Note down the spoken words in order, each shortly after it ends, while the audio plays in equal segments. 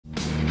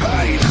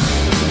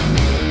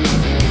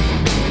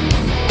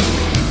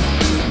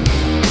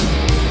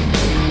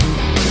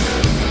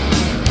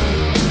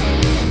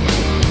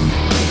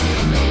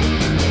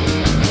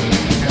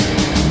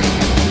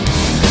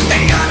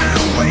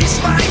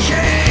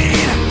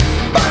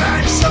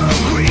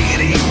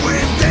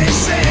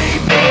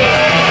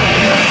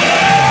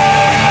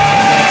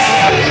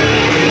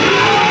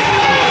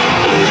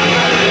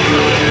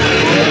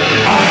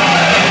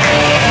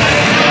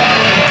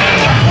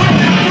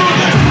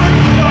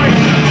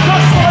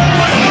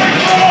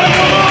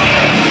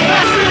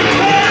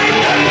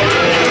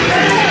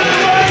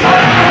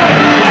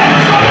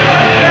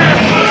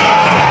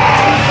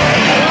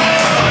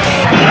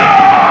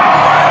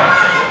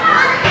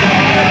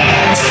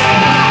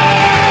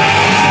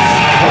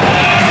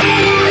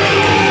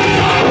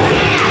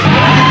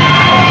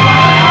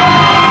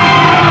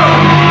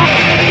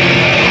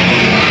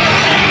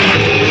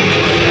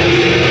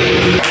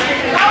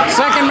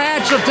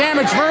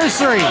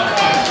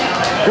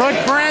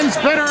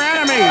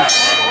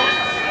nice.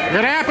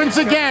 It happens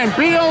again.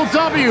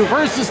 BOW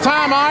versus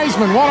Tom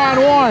Heisman,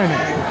 one-on-one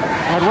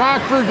at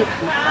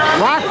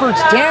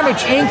Rockford's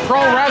Damage Inc.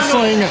 Pro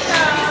Wrestling.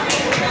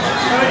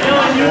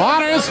 A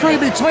lot of history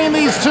between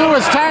these two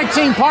as tag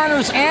team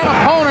partners and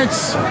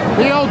opponents.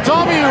 BOW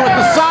with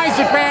the size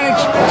advantage.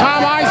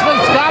 Tom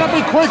Heisman's got to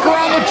be quicker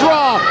on the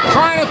draw,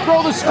 trying to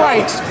throw the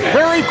strikes.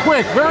 Very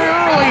quick, very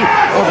early.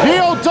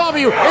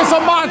 BOW is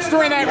a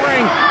monster in that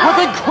ring with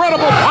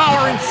incredible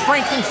power and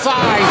strength and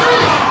size.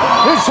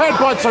 His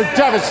headbutts are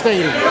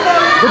devastating.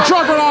 The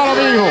Juggernaut of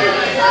Evil.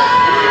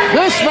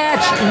 This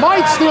match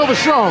might steal the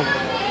show.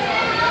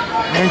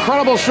 An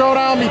incredible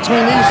showdown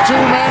between these two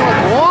men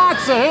with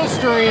lots of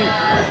history.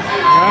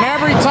 And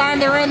every time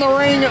they're in the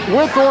ring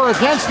with or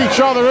against each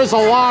other, there's a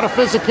lot of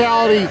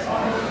physicality.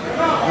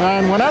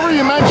 And whenever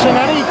you mention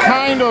any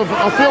kind of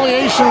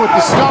affiliation with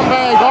the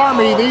Scumbag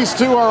Army, these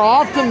two are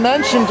often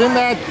mentioned in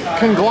that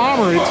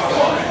conglomerate.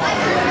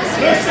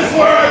 This is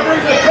where I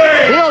bring the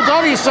pain.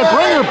 BOW said,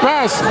 bring your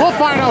best. We'll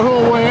find out who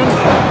will win.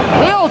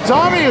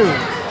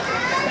 BOW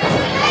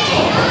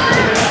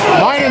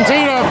might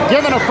indeed have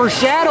given a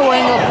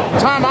foreshadowing of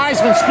Tom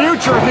Heisman's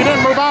future if he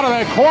didn't move out of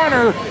that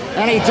corner,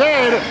 and he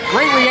did.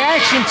 Great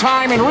reaction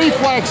time and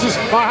reflexes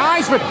by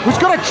Heisman,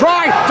 who's going to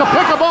try to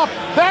pick him up.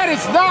 That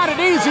is not an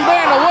easy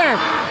man to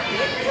lift.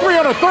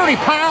 330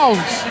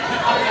 pounds.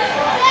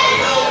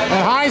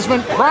 And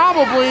Heisman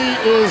probably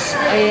is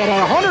at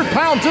a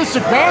 100-pound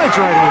disadvantage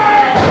right here.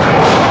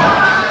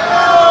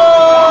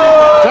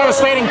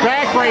 Devastating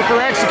backbreaker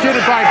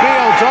executed by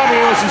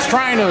BOW as he's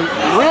trying to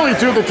really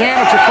do the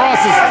damage across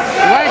his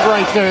leg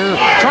right there,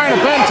 trying to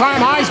bend Tom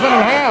Heisman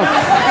in half.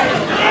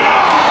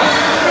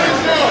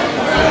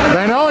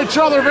 They know each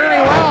other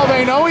very well.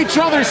 They know each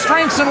other's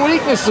strengths and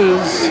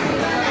weaknesses.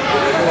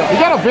 You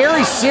got a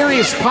very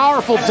serious,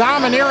 powerful,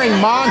 domineering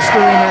monster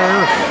in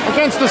there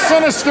against the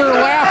sinister,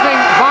 laughing,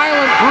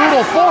 violent,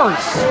 brutal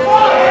force.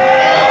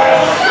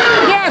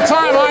 Yeah,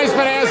 Tom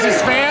Heisman has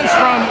his fans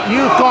from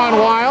Youth Gone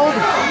Wild.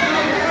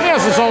 He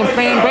has his own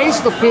fan base.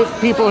 The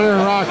people here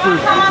in Rockford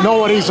know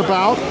what he's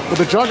about. With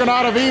the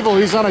Juggernaut of Evil,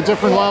 he's on a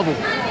different level.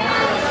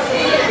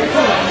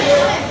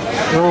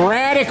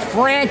 Erratic,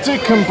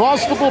 frantic,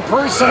 combustible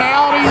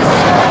personalities.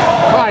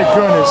 My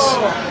goodness.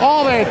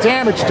 All that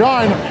damage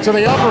done to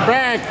the upper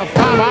back of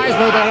Tom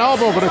Heisman with that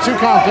elbow, but a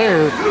 2-count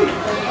there.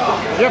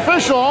 The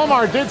official,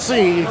 Omar, did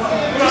see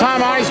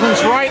Tom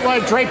Heisman's right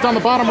leg draped on the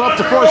bottom rope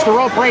to force the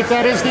rope break.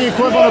 That is the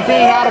equivalent of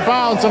being out of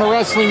bounds in a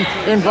wrestling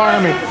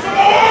environment.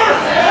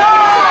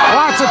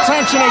 Lots of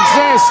tension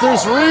exists.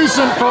 There's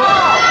reason for,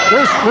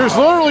 there's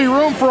literally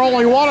room for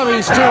only one of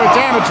these two at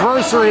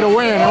Damageversary to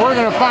win, and we're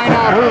going to find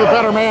out who the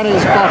better man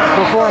is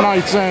before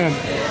night's end.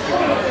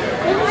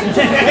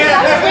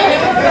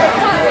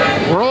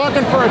 We're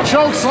looking for a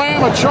choke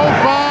slam, a choke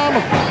bomb,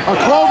 a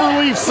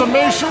cloverleaf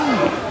submission,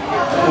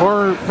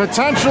 or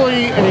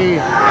potentially a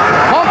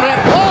pump it.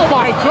 Oh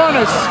my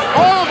goodness!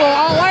 Oh,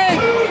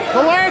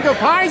 the leg of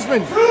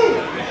Heisman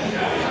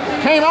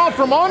came out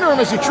from under him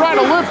as he tried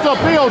to lift up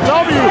BOW,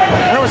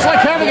 and it was like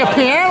having a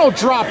piano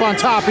drop on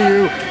top of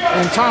you,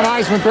 and Tom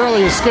Heisman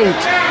barely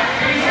escaped.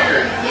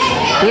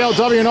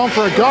 BOW known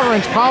for a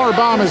gut-wrench power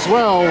bomb as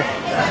well.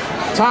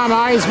 Tom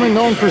Heisman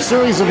known for a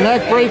series of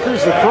neck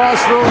breakers, the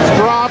crossroads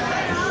drop,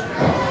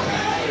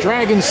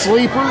 dragon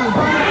sleeper,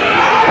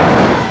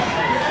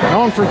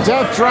 known for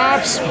death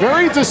drops,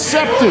 very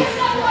deceptive,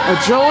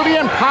 agility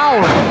and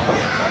power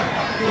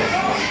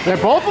that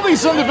both of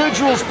these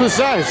individuals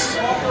possess.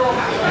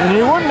 And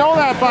you wouldn't know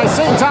that by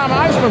seeing Tom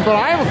Heisman, but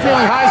I have a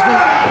feeling Heisman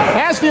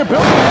has the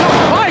ability to do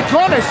it. My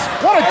goodness,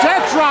 what a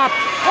death drop.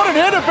 What an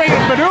innovative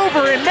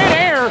maneuver in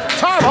midair.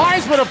 Tom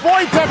Heisman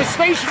avoided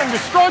devastation and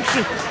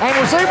destruction and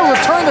was able to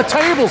turn the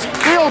tables.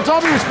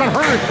 BOW's been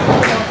hurt.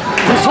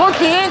 He's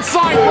hooked the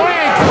inside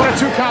leg. What a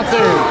 2-count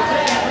there.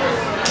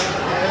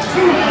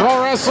 Pro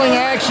wrestling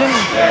action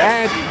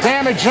at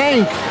Damage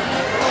Inc.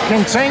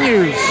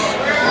 continues.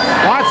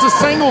 Lots of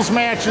singles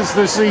matches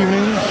this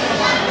evening.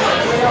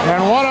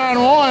 And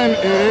one-on-one,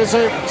 it is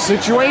a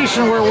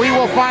situation where we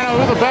will find out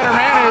who the better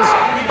man is.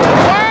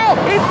 Wow!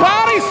 He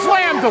body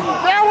slammed him!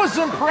 That was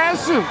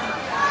impressive!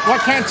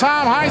 What can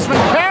Tom Heisman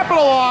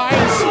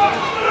capitalize?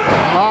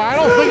 I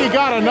don't think he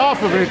got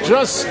enough of it.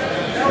 Just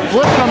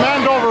flipping him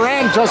end over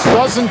end just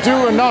doesn't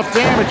do enough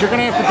damage. You're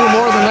going to have to do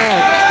more than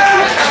that.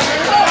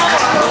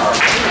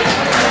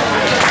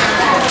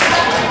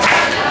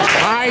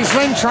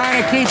 Heisman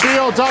trying to keep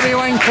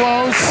BOW in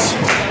close.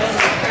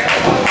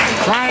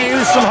 Trying to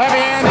use some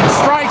heavy-handed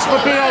strikes,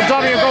 but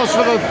BOW goes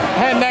for the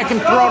head, neck,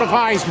 and throat of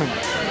Heisman.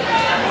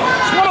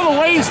 It's one of the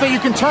ways that you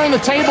can turn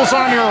the tables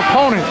on your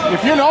opponent.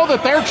 If you know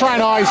that they're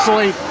trying to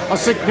isolate a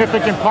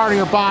significant part of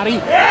your body,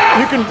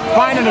 you can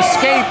find an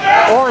escape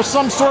or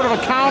some sort of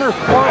a counter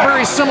or a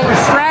very similar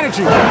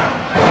strategy.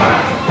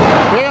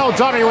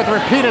 BOW with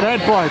repeated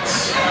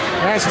headbutts.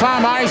 That's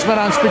Tom Heisman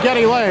on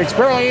spaghetti legs,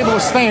 barely able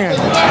to stand.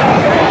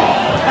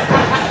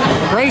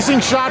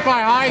 Racing shot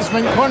by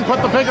Heisman, couldn't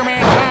put the bigger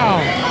man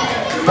down.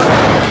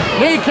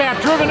 Kneecap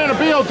driven into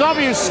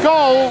BOW's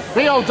skull.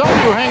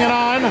 BOW hanging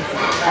on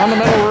the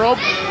middle rope.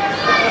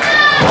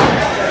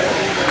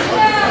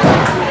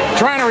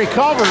 Trying to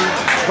recover,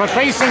 but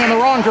facing in the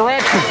wrong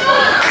direction.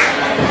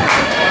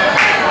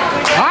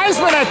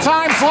 Heisman at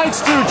times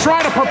likes to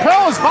try to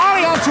propel his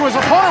body onto his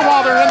opponent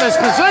while they're in this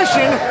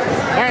position.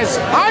 As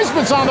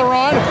Heisman's on the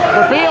run,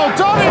 but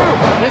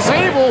BOW is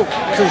able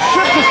to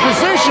shift his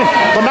position,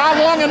 but not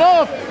long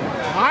enough.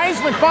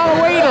 Heisman found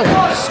a way to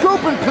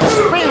scoop and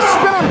spin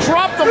and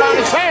drop them on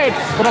his head,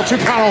 but a 2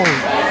 count only.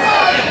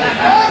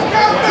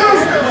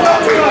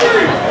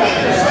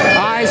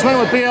 Heisman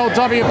with BOW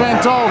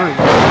bent over.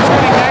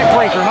 Spinning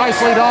backbreaker,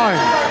 nicely done.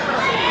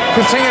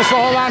 Continues to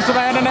hold on to the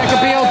head and neck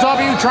of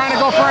BOW, trying to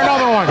go for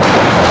another one.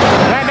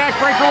 That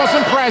neckbreaker was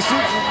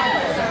impressive.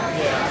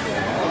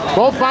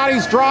 Both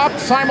bodies dropped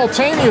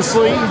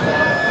simultaneously.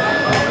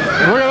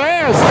 Look at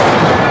this.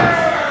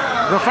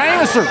 The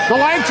famouser, the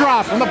leg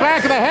drop in the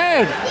back of the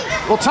head.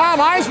 Will Tom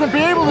Heisman be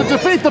able to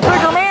defeat the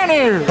bigger man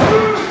here?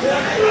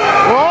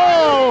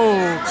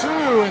 Whoa,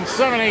 2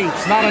 7/8,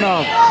 not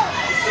enough.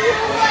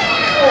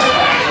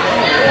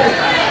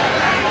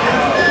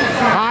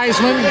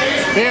 Heisman,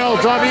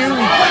 BOW,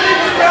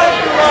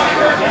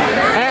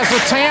 as a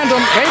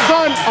tandem, they've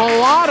done a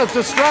lot of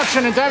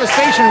destruction and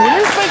devastation. When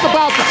you think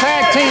about the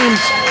tag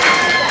teams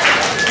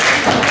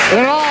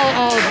in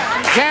all of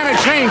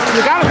Damage Inc,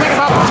 you got to think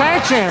about the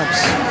tag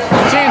champs.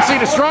 TNC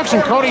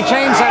Destruction, Cody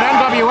James at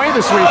NWA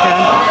this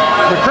weekend.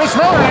 The Chris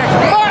Miller neck.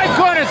 My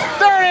goodness,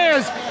 there it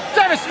is!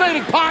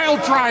 Devastating pile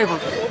driver.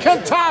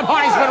 Can Tom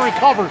Heisman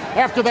recover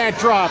after that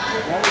drop?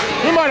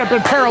 He might have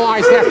been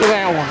paralyzed after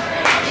that one.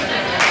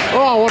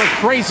 Oh, what a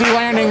crazy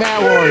landing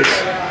that was.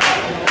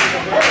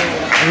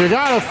 You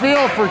got a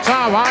feel for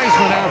Tom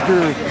Heisman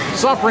after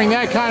suffering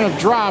that kind of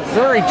drop.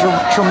 Very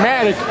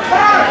traumatic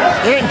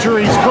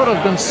injuries could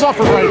have been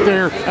suffered right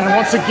there. And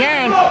once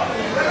again,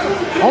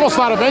 almost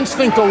out of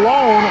instinct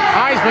alone,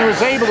 Heisman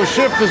was able to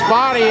shift his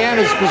body and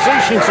his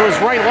position so his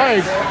right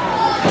leg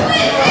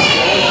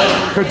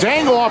could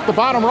dangle off the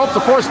bottom rope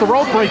to force the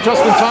rope break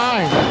just in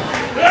time.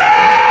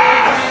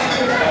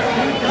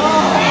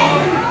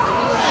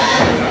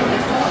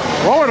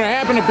 What would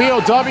have happened to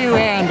BOW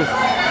and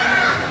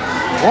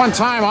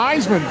one-time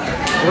Heisman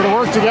were to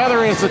work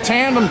together as a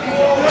tandem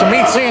to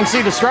meet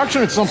CNC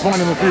Destruction at some point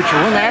in the future?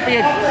 Wouldn't that be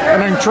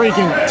an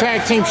intriguing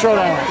tag team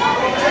showdown?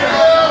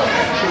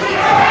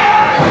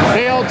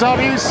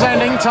 BOW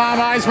sending Tom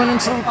Heisman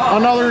into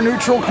another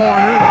neutral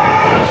corner.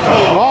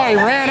 Oh, he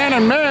ran in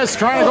and missed,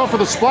 trying to go for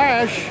the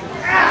splash.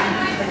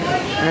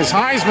 As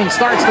Heisman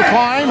starts to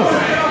climb,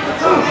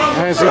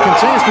 as he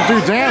continues to do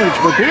damage,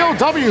 but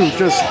BOW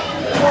just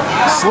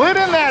slid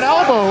in that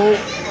elbow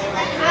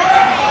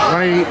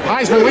when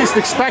Heisman least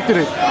expected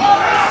it.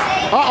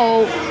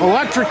 Uh-oh,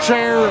 electric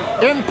chair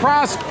in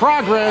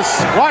progress.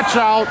 Watch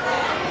out.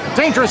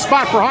 Dangerous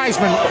spot for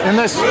Heisman in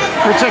this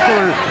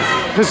particular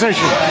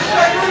position.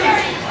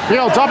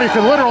 BOW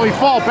could literally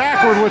fall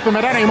backward with him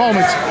at any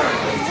moment,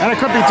 and it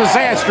could be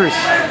disastrous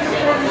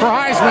for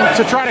Heisman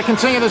to try to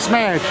continue this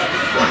match.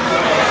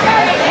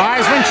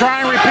 Heisman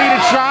trying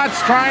repeated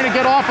shots, trying to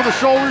get off of the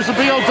shoulders of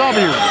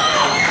BOW.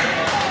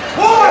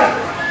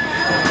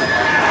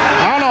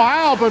 I don't know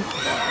how, but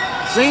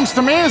seems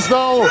to me as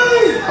though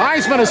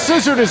Heisman has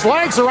scissored his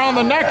legs around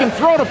the neck and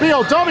throat of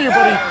BOW, but he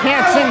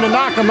can't seem to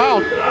knock him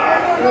out.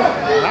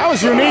 That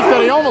was unique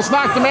that he almost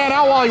knocked the man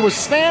out while he was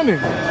standing.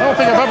 I don't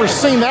think I've ever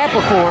seen that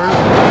before.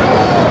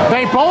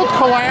 They both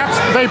collapse.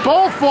 They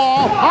both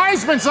fall.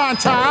 Heisman's on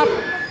top.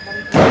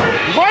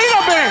 Wait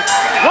a minute.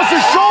 Was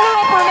his shoulder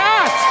up or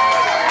not?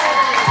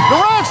 The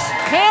ref's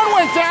hand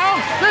went down.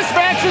 This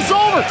match is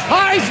over.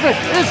 Heisman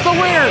is the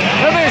winner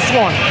of this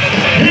one.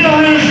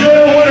 Here is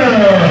your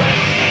winner,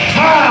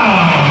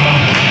 Tom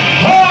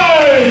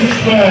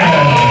Heisman.